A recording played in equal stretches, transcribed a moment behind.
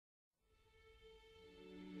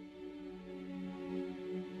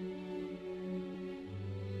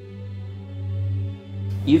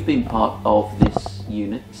You've been part of this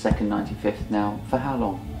unit, 2nd 95th now, for how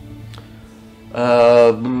long?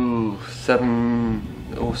 7,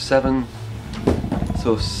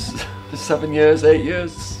 so 7 years, 8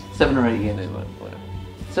 years. 7 or 8 years. Anyway,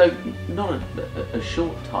 So, not a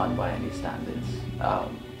short time by any standards.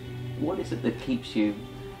 What is it that keeps you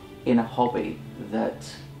in a hobby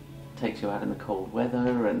that takes you out in the cold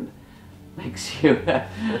weather and makes you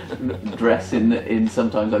dress in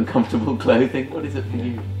sometimes uncomfortable clothing? What is it for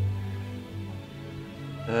you?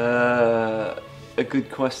 A good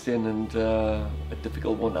question and a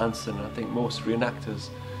difficult one to answer, and I think most reenactors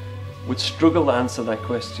would struggle to answer that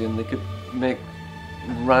question. They could make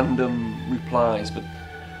random replies, but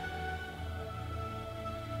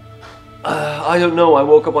I don't know. I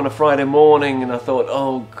woke up on a Friday morning and I thought,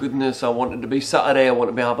 oh goodness, I wanted to be Saturday, I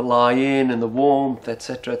wanted to be able to lie in the warmth,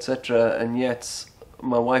 etc, etc, and yet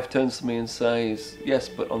my wife turns to me and says, yes,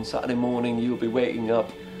 but on Saturday morning you'll be waking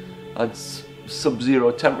up at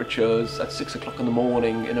sub-zero temperatures at 6 o'clock in the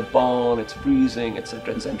morning in a barn, it's freezing,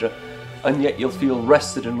 etc, etc, and yet you'll feel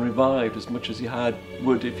rested and revived as much as you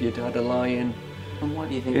would if you'd had a lie in. And why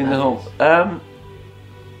do you think in that the home. is?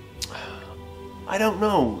 I don't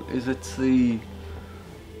know. Is it the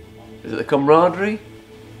camaraderie?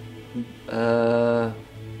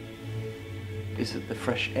 Is it the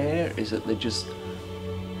fresh air? Is it the just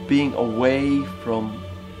being away from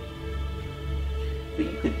But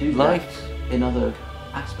you could do life? that in other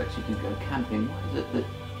aspects. You could go camping. Why is it that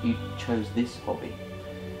you chose this hobby?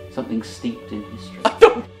 Something steeped in history. I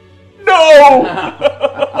don't know!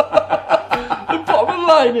 The bottom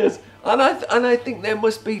line is, and I think there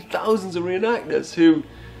must be thousands of reenactors who,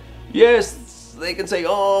 yes, they can say,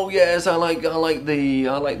 oh yes, I like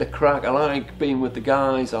the crack, I like being with the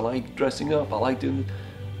guys, I like dressing up, I like doing,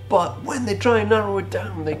 but when they try and narrow it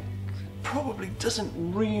down, they probably doesn't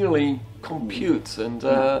really compute, and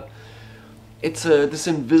it's this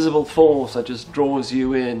invisible force that just draws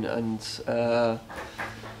you in, and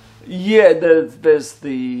yeah, there's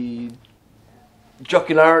the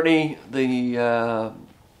jocularity, the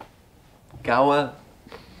gower.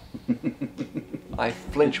 I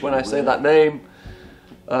flinch when I say that name.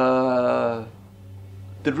 There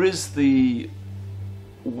is the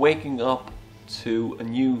waking up to a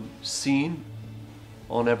new scene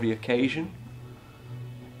on every occasion.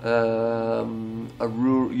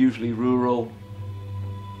 Usually rural,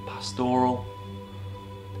 pastoral,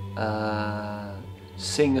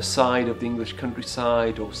 seeing a side of the English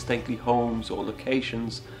countryside or stately homes or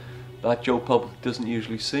locations that Joe public doesn't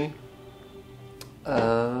usually see.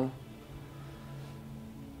 And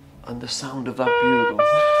the sound of that bugle.